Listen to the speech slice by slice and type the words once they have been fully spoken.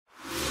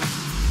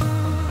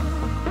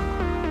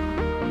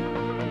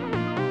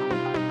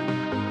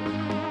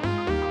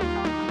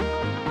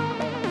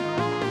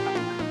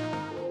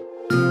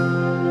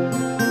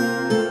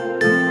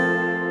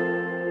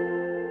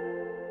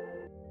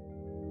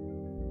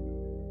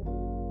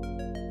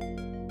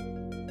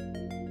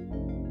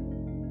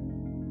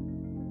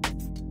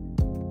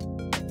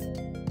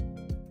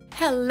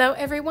Hello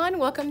everyone,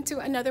 welcome to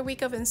another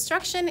week of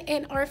instruction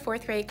in our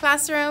 4th grade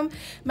classroom.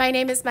 My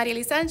name is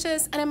Mariely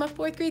Sanchez and I'm a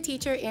 4th grade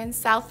teacher in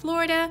South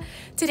Florida.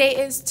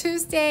 Today is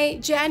Tuesday,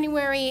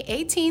 January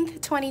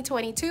 18th,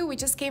 2022. We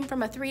just came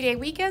from a 3-day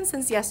weekend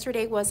since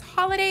yesterday was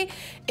holiday.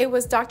 It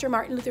was Dr.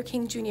 Martin Luther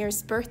King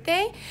Jr.'s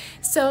birthday.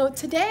 So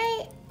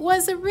today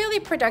was a really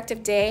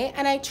productive day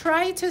and I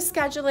tried to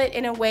schedule it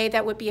in a way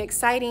that would be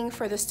exciting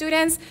for the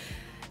students.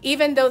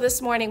 Even though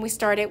this morning we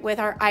started with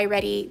our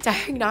iReady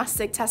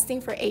diagnostic testing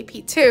for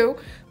AP2,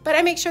 but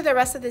I make sure the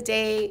rest of the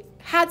day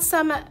had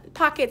some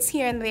pockets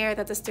here and there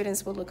that the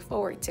students will look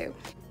forward to.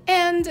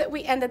 And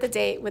we ended the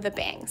day with a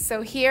bang.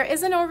 So here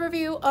is an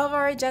overview of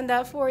our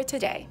agenda for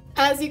today.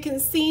 As you can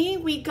see,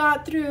 we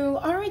got through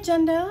our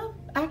agenda.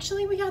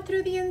 Actually, we got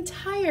through the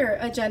entire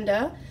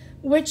agenda,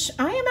 which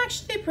I am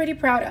actually pretty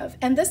proud of.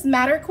 And this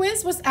matter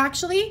quiz was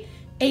actually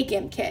a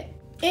Gimkit.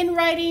 In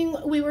writing,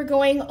 we were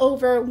going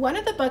over one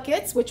of the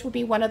buckets, which will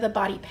be one of the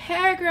body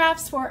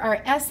paragraphs for our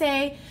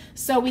essay.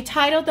 So we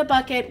titled the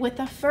bucket with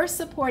the first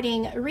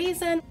supporting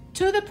reason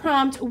to the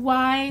prompt,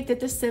 why did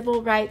the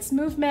civil rights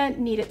movement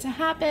needed to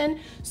happen?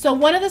 So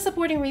one of the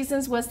supporting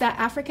reasons was that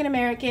African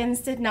Americans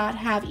did not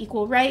have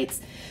equal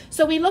rights.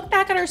 So we looked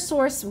back at our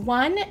source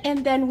 1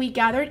 and then we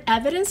gathered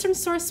evidence from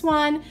source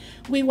 1.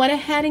 We went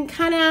ahead and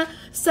kind of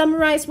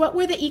summarized what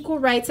were the equal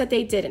rights that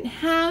they didn't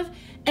have.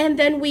 And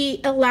then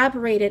we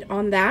elaborated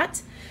on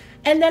that.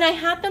 And then I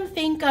had them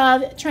think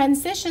of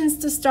transitions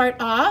to start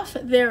off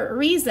their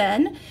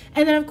reason.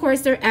 And then of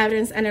course their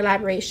evidence and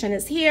elaboration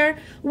is here,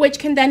 which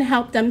can then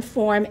help them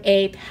form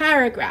a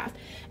paragraph.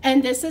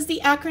 And this is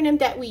the acronym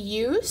that we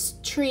use,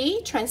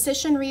 TREE,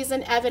 transition,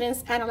 reason,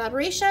 evidence, and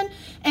elaboration.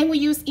 And we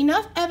use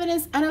enough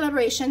evidence and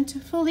elaboration to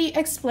fully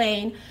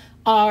explain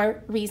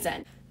our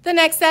reason. The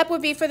next step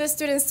would be for the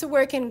students to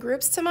work in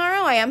groups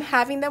tomorrow. I am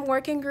having them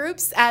work in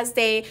groups as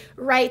they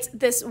write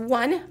this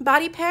one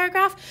body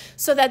paragraph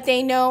so that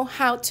they know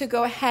how to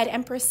go ahead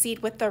and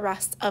proceed with the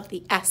rest of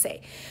the essay.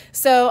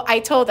 So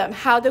I told them,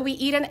 how do we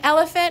eat an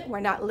elephant?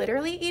 We're not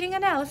literally eating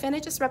an elephant.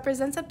 It just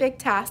represents a big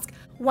task,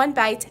 one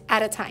bite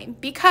at a time.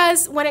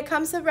 Because when it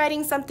comes to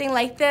writing something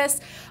like this,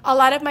 a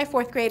lot of my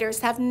 4th graders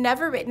have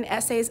never written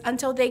essays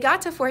until they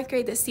got to 4th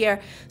grade this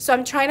year. So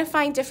I'm trying to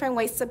find different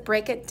ways to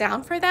break it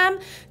down for them,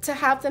 to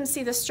have them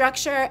see the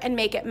structure and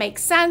make it make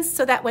sense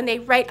so that when they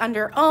write on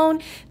their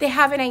own, they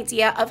have an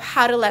idea of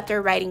how to let their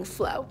writing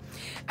flow.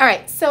 All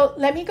right, so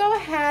let me go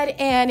ahead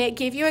and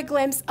give you a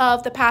glimpse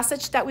of the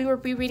passage that we will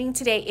be reading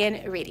today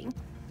in reading.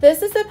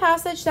 This is the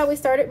passage that we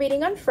started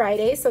reading on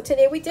Friday. So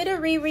today we did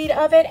a reread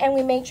of it and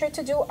we made sure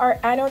to do our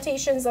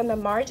annotations on the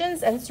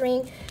margins,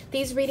 answering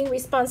these reading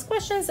response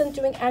questions and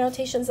doing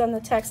annotations on the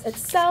text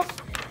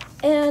itself.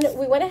 And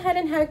we went ahead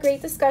and had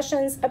great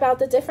discussions about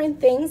the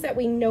different things that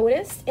we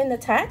noticed in the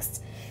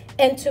text.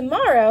 And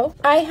tomorrow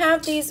I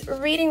have these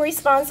reading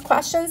response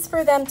questions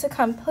for them to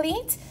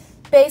complete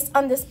based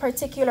on this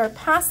particular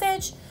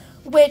passage,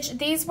 which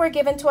these were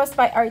given to us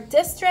by our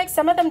district.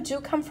 Some of them do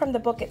come from the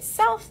book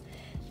itself,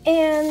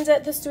 and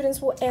the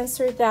students will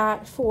answer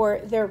that for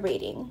their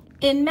reading.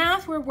 In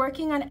math, we're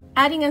working on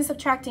adding and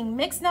subtracting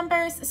mixed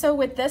numbers. So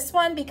with this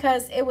one,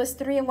 because it was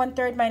 3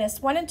 1/3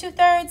 minus 1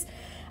 2/3,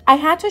 I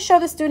had to show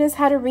the students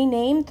how to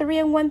rename 3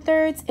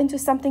 1/3 into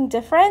something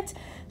different.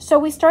 So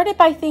we started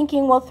by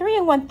thinking, well, 3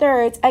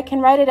 1/3, I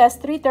can write it as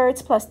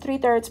 3/3 plus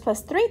 3/3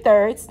 plus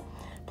 3/3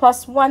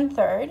 plus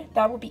 1/3.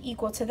 That will be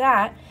equal to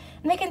that.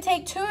 And they can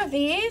take 2 of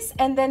these,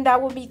 and then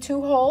that will be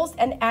 2 wholes,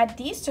 and add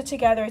these 2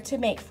 together to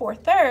make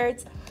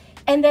 4/3.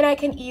 And then I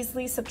can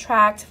easily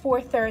subtract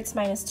 4/3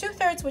 minus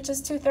 2/3, which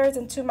is 2/3,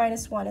 and 2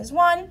 minus 1 is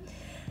 1.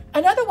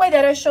 Another way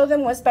that I showed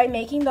them was by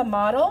making the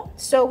model.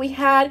 So we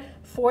had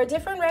 4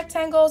 different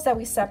rectangles that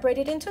we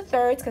separated into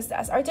thirds because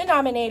that's our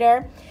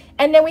denominator.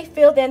 And then we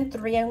filled in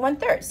 3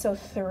 1/3. So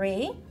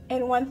 3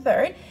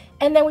 1/3.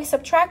 And then we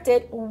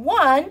subtracted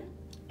 1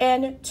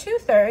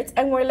 2/3,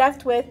 and we're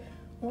left with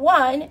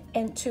 1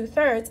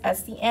 2/3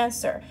 as the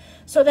answer,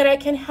 so that I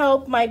can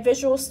help my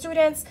visual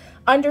students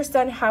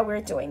understand how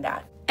we're doing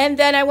that. And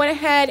then I went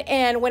ahead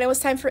and when it was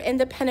time for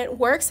independent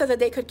work so that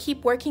they could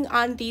keep working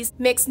on these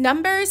mixed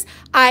numbers,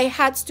 I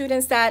had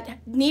students that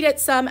needed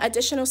some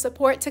additional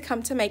support to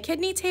come to my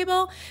kidney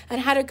table,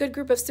 and had a good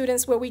group of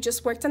students where we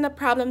just worked on the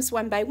problems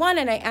one by one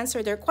and I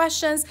answered their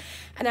questions.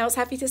 And I was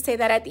happy to say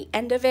that at the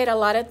end of it, a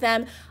lot of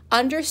them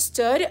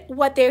understood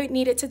what they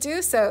needed to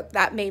do, so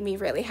that made me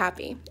really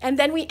happy. And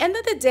then we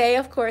ended the day,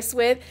 of course,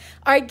 with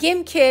our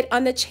Gimkit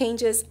on the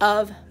changes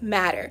of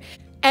matter.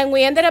 And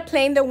we ended up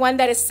playing the one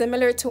that is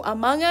similar to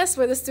Among Us,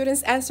 where the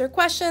students answer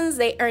questions,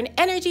 they earn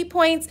energy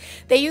points.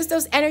 They use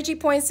those energy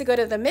points to go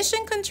to the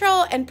mission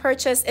control and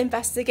purchase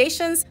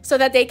investigations so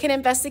that they can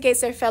investigate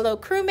their fellow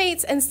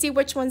crewmates and see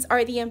which ones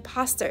are the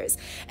imposters.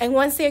 And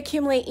once they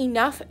accumulate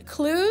enough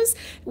clues,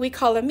 we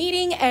call a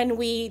meeting and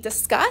we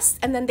discuss,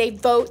 and then they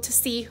vote to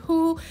see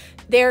who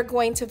they're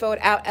going to vote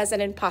out as an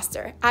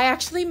imposter. I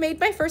actually made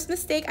my first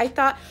mistake. I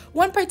thought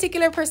one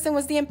particular person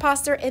was the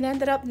imposter and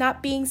ended up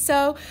not being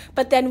so,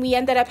 but then we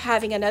ended up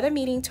having another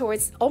meeting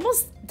towards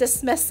almost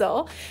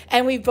dismissal,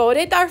 and we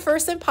voted our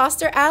first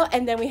imposter out,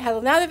 and then we had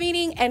another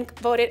meeting and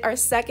voted our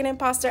second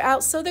imposter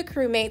out, so the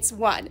crewmates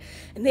won.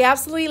 And they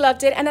absolutely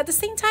loved it, and at the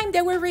same time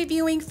they were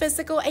reviewing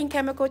physical and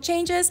chemical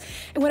changes.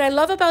 And what I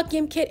love about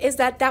Gimkit is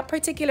that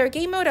particular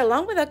game mode,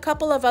 along with a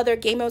couple of other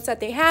game modes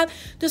that they have,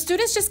 the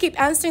students just keep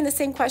answering the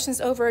same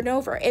questions over and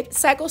over. It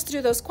cycles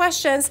through those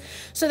questions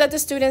so that the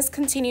students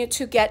continue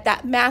to get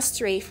that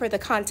mastery for the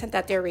content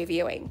that they're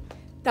reviewing.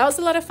 That was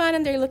a lot of fun,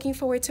 and they're looking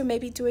forward to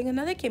maybe doing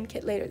another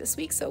Gimkit later this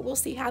week, so we'll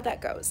see how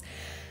that goes.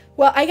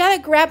 Well, I gotta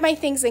grab my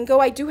things and go.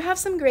 I do have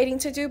some grading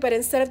to do, but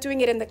instead of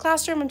doing it in the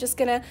classroom, I'm just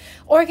gonna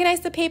organize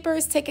the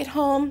papers, take it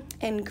home,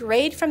 and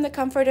grade from the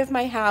comfort of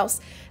my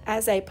house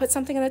as I put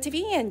something on the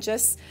TV and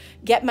just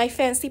get my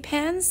fancy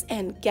pens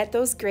and get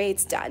those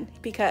grades done,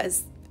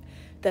 because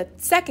the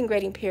second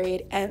grading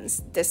period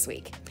ends this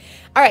week.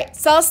 All right,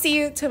 so I'll see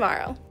you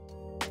tomorrow.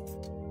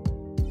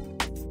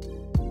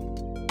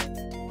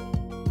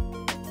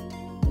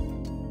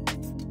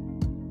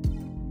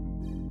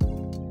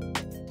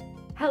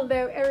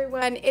 Hello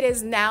everyone, it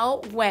is now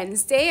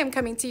Wednesday. I'm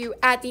coming to you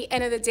at the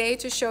end of the day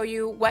to show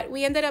you what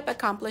we ended up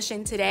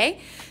accomplishing today.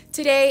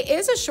 Today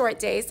is a short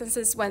day since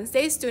it's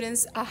Wednesday.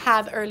 Students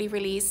have early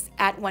release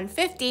at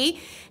 1:50.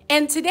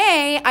 And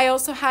today I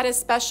also had a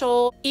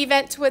special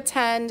event to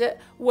attend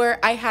where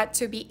I had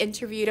to be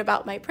interviewed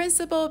about my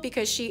principal,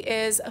 because she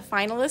is a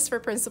finalist for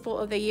Principal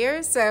of the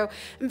Year. So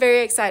I'm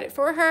very excited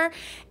for her.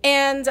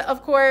 And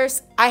of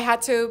course, I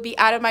had to be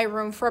out of my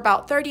room for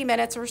about 30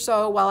 minutes or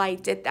so while I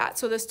did that.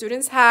 So the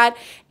students had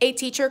a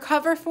teacher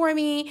cover for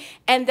me.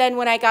 And then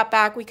when I got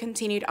back, we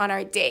continued on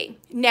our day.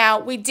 Now,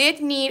 we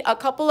did need a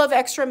couple of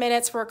extra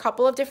minutes for a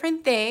couple of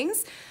different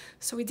things.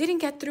 So we didn't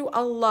get through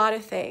a lot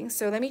of things.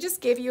 So let me just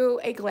give you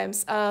a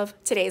glimpse of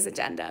today's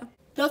agenda.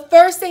 The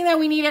first thing that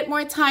we needed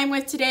more time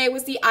with today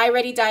was the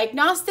iReady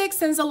diagnostic,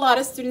 since a lot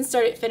of students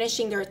started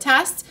finishing their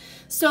tests.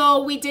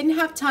 So we didn't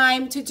have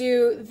time to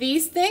do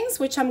these things,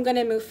 which I'm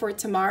gonna move for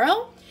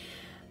tomorrow.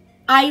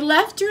 I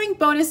left during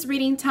bonus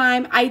reading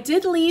time. I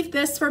did leave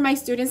this for my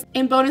students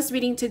in bonus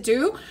reading to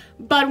do,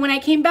 but when I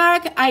came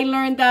back, I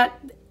learned that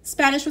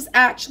Spanish was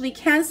actually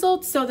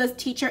canceled, so the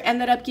teacher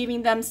ended up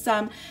giving them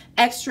some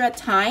extra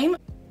time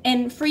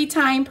and free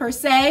time per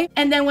se.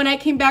 And then when I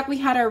came back, we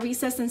had our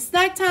recess and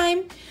snack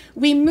time.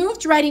 We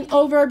moved writing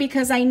over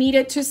because I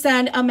needed to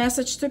send a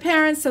message to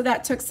parents, so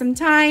that took some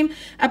time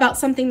about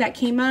something that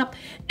came up.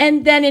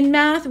 And then in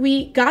math,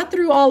 we got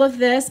through all of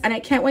this, and I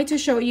can't wait to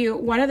show you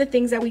one of the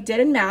things that we did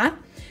in math.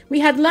 We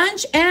had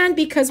lunch, and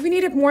because we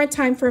needed more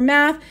time for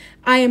math,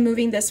 I am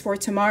moving this for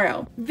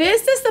tomorrow.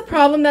 This is the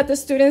problem that the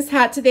students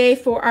had today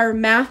for our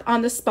math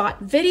on the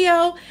spot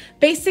video.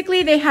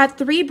 Basically, they had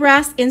 3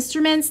 brass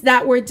instruments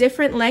that were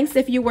different lengths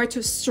if you were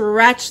to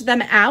stretch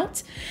them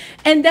out.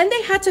 And then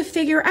they had to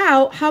figure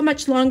out how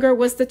much longer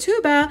was the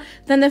tuba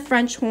than the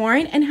French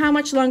horn, and how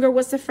much longer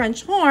was the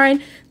French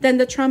horn than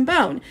the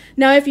trombone.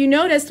 Now, if you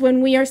noticed,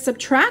 when we are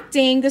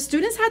subtracting, the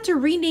students had to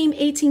rename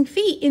 18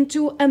 feet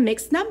into a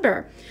mixed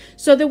number.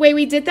 So the way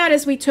we did that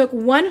is we took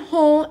one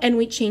whole and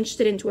we changed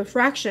it into a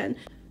fraction.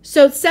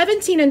 So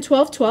 17 and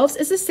 12/12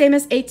 is the same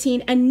as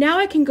 18, and now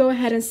I can go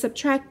ahead and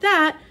subtract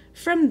that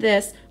from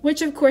this,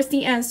 which of course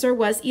the answer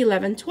was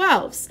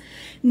 11/12.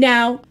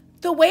 Now,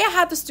 the way I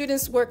had the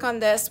students work on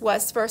this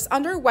was first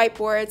under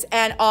whiteboards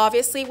and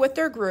obviously with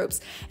their groups.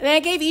 And then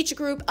I gave each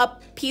group a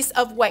piece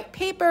of white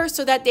paper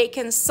so that they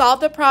can solve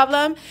the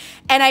problem.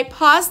 And I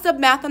paused the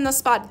math on the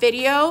spot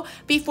video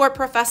before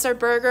Professor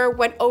Berger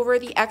went over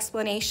the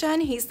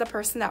explanation. He's the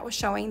person that was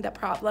showing the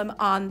problem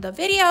on the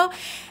video.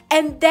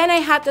 And then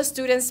I had the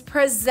students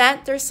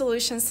present their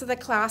solutions to the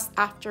class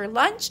after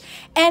lunch,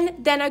 and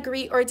then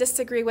agree or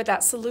disagree with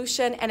that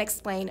solution and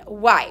explain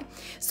why.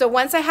 So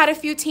once I had a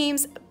few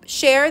teams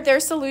share their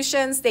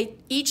solutions, they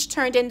each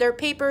turned in their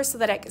paper so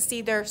that I could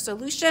see their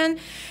solution,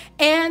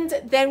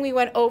 and then we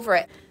went over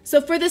it. So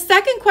for the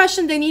second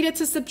question, they needed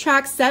to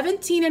subtract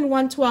 17 and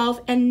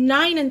 1/12 and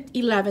 9 and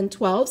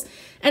 11/12.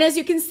 And as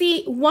you can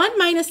see, 1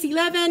 minus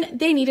 11,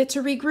 they needed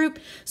to regroup.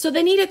 So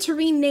they needed to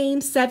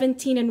rename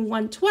 17 and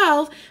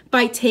 1/12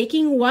 by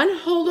taking one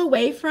whole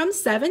away from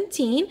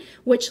 17,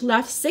 which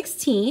left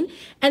 16,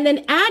 and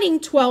then adding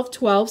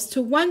 12/12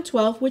 to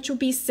 1/12, which would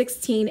be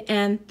 16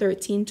 and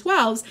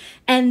 13/12.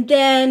 And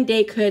then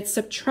they could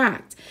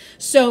subtract.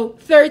 So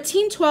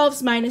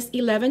 13/12 minus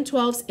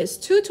 11/12 is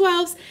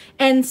 2/12,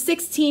 and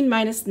 16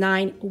 minus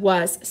 9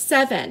 was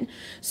 7.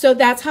 So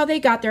that's how they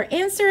got their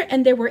answer,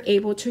 and they were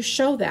able to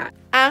show that.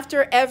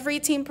 After every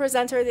team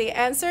presented the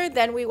answer,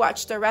 then we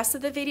watched the rest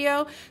of the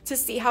video to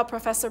see how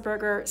Professor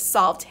Berger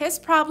solved his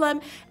problem,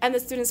 and the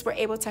students were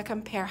able to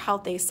compare how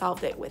they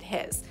solved it with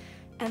his.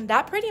 And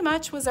that pretty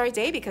much was our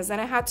day, because then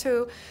I had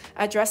to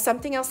address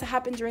something else that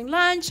happened during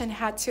lunch and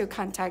had to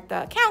contact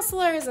the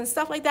counselors and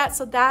stuff like that.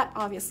 So that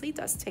obviously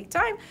does take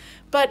time.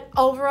 But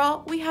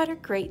overall, we had a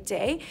great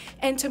day.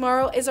 And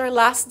tomorrow is our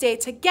last day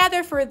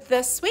together for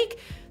this week.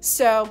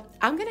 So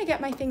I'm going to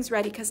get my things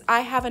ready because I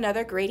have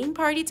another grading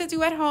party to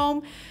do at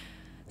home.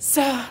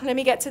 So let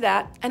me get to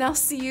that, and I'll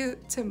see you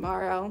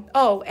tomorrow.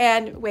 Oh,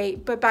 and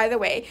wait, but by the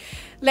way,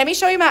 let me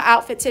show you my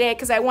outfit today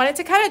because I wanted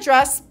to kind of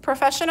dress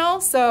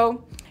professional.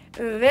 So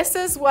this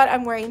is what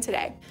I'm wearing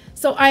today.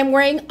 So I'm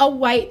wearing a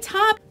white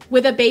top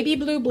with a baby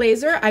blue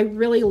blazer. I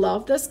really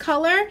love this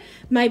color.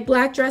 My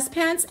black dress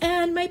pants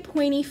and my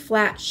pointy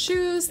flat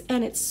shoes,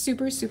 and it's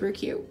super, super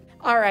cute.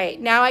 All right,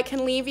 now I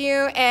can leave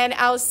you, and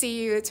I'll see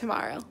you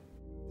tomorrow.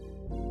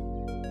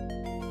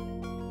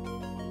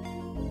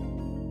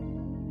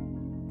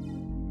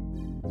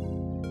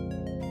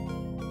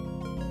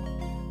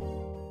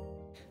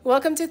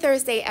 Welcome to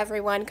Thursday,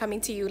 everyone. Coming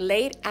to you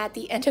late at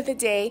the end of the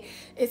day.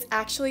 It's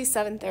actually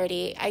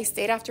 7:30. I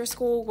stayed after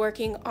school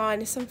working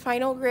on some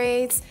final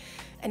grades,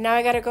 and now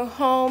I gotta go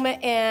home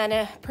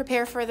and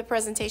prepare for the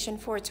presentation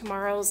for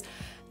tomorrow's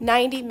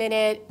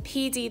 90-minute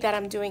PD that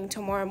I'm doing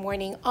tomorrow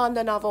morning on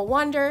the novel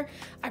Wonder.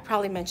 I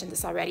probably mentioned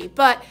this already,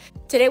 but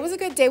today was a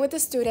good day with the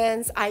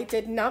students. I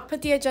did not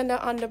put the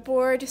agenda on the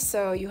board,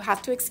 so you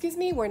have to excuse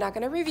me. We're not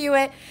going to review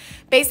it.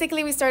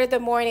 Basically, we started the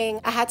morning.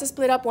 I had to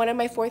split up one of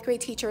my fourth grade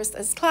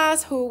teachers'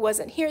 class who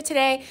wasn't here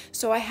today,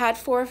 so I had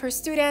 4 of her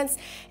students,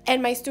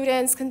 and my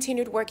students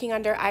continued working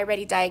under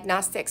iReady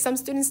Diagnostics. Some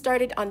students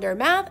started under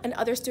math, and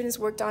other students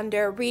worked on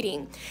their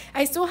reading.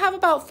 I still have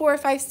about 4 or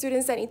 5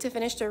 students that need to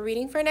finish their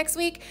reading for next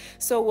week,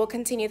 so we'll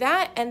continue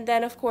that, and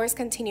then of course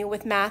continue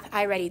with math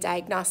iReady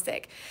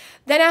Diagnostic.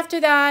 Then after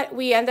that,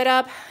 we ended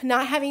up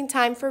not having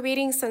time for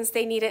reading since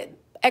they needed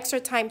extra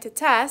time to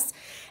test,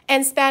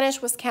 and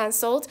Spanish was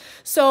canceled.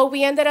 So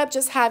we ended up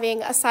just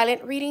having a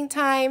silent reading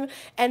time,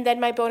 and then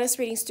my bonus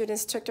reading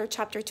students took their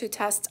chapter 2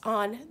 test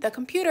on the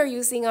computer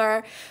using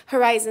our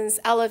Horizons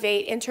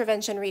Elevate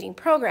intervention reading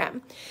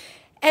program.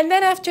 And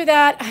then after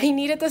that, I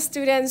needed the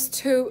students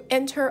to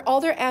enter all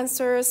their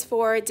answers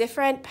for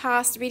different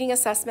past reading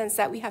assessments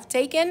that we have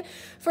taken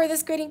for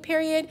this grading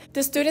period.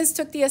 The students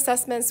took the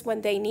assessments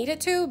when they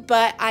needed to,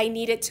 but I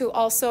needed to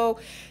also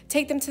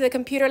take them to the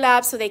computer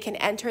lab so they can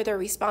enter their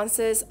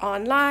responses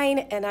online,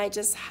 and I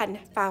just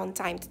hadn't found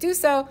time to do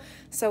so.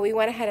 So we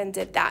went ahead and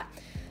did that.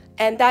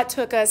 And that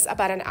took us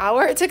about an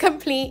hour to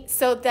complete.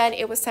 So then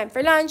it was time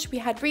for lunch. We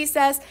had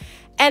recess.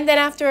 And then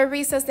after a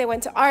recess, they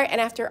went to art. And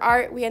after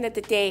art, we ended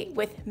the day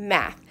with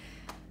math.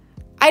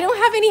 I don't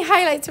have any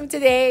highlights from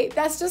today.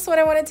 That's just what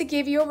I wanted to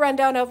give you a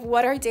rundown of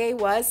what our day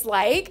was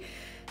like.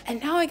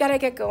 And now I gotta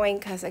get going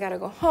because I gotta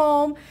go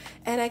home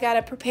and I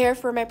gotta prepare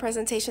for my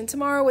presentation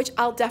tomorrow, which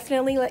I'll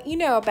definitely let you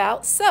know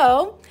about.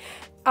 So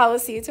I will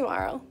see you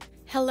tomorrow.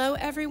 Hello,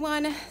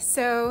 everyone.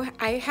 So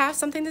I have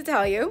something to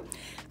tell you.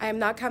 I am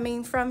not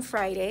coming from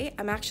Friday.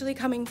 I'm actually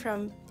coming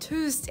from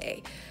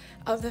Tuesday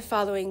of the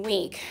following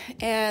week.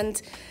 And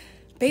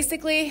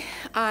basically,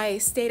 I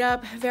stayed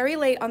up very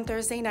late on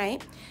Thursday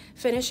night,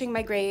 finishing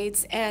my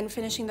grades and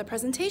finishing the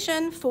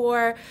presentation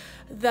for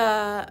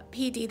the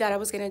PD that I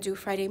was going to do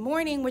Friday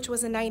morning, which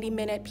was a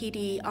 90-minute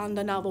PD on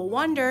the novel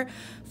Wonder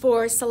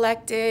for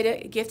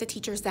selected gifted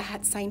teachers that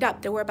had signed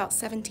up. There were about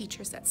 7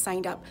 teachers that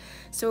signed up.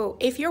 So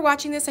if you're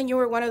watching this and you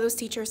were one of those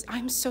teachers,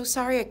 I'm so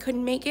sorry I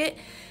couldn't make it.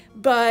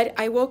 But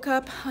I woke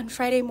up on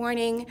Friday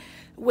morning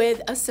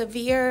with a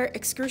severe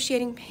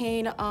excruciating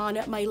pain on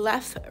my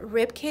left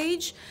rib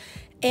cage,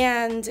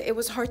 and it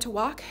was hard to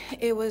walk.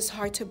 It was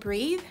hard to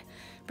breathe.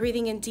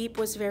 Breathing in deep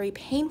was very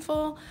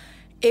painful.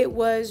 It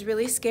was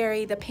really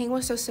scary. The pain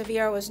was so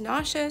severe, I was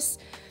nauseous.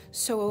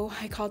 So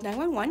I called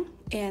 911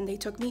 and they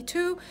took me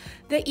to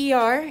the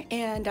ER,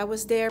 and I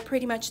was there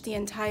pretty much the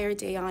entire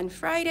day on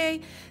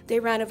Friday. They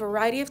ran a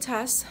variety of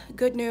tests.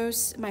 Good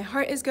news, my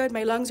heart is good,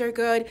 my lungs are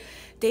good.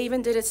 They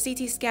even did a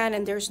CT scan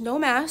and there's no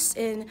mass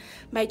in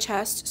my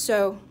chest,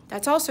 so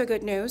that's also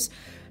good news.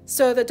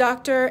 So the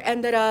doctor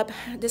ended up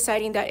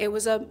deciding that it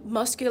was a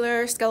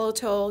muscular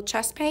skeletal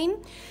chest pain,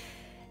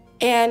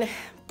 and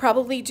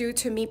probably due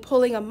to me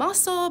pulling a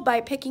muscle by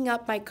picking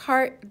up my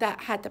cart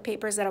that had the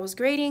papers that I was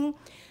grading.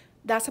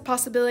 That's a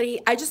possibility.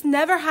 I just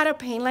never had a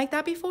pain like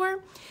that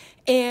before.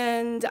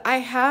 And I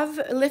have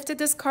lifted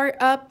this cart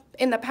up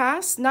in the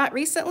past, not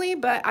recently,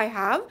 but I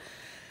have.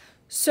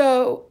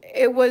 So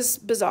it was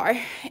bizarre.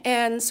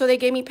 And so they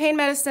gave me pain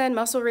medicine,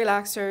 muscle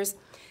relaxers,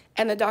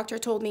 and the doctor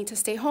told me to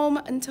stay home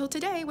until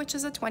today, which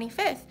is the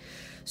 25th.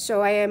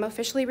 So I am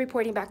officially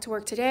reporting back to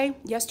work today.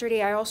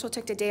 Yesterday, I also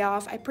took the day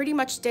off. I pretty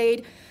much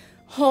stayed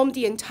home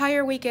the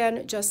entire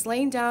weekend, just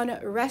laying down,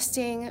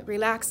 resting,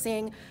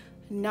 relaxing,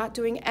 not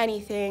doing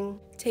anything,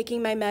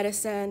 taking my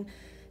medicine,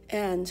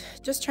 and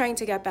just trying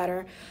to get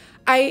better.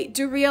 I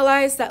do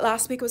realize that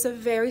last week was a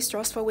very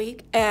stressful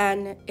week,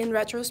 and in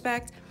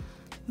retrospect,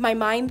 my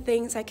mind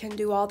thinks I can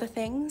do all the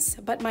things,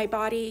 but my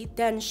body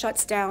then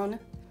shuts down,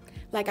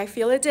 like I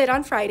feel it did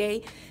on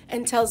Friday,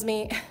 and tells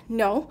me,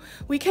 no,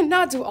 we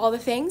cannot do all the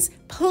things.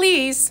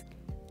 Please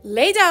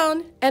lay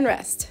down and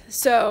rest.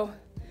 So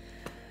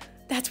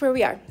that's where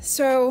we are.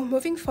 So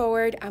moving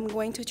forward, I'm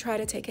going to try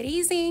to take it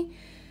easy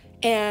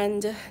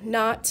and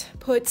not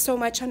put so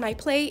much on my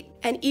plate.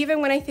 And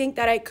even when I think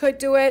that I could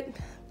do it,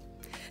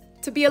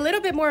 to be a little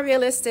bit more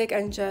realistic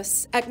and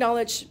just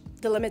acknowledge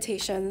the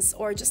limitations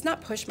or just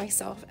not push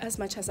myself as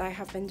much as I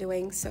have been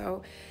doing.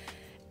 So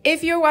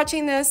if you're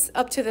watching this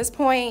up to this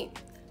point,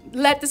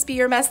 let this be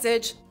your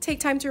message. Take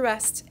time to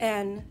rest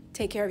and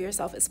take care of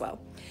yourself as well.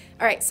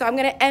 All right, so I'm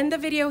gonna end the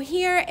video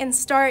here and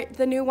start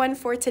the new one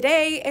for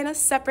today in a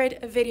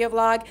separate video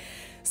vlog.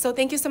 So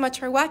thank you so much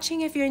for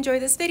watching. If you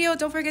enjoyed this video,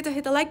 don't forget to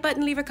hit the like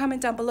button, leave a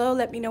comment down below,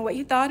 let me know what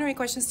you thought or any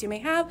questions you may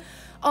have.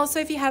 Also,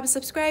 if you haven't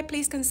subscribed,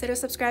 please consider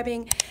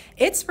subscribing.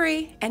 It's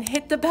free, and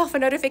hit the bell for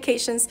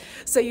notifications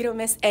so you don't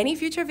miss any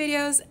future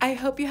videos. I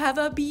hope you have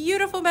a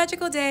beautiful,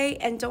 magical day,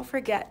 and don't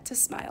forget to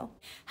smile.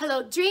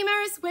 Hello,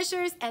 dreamers,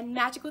 wishers, and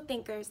magical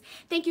thinkers.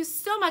 Thank you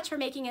so much for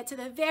making it to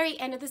the very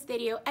end of this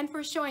video and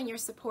for showing your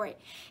support.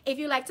 If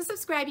you'd like to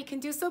subscribe, you can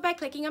do so by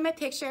clicking on my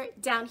picture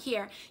down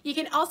here. You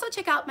can also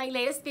check out my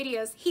latest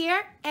videos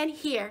here and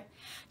here.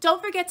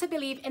 Don't forget to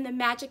believe in the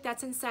magic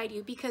that's inside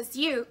you because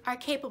you are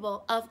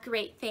capable of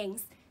great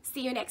things.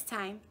 See you next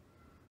time.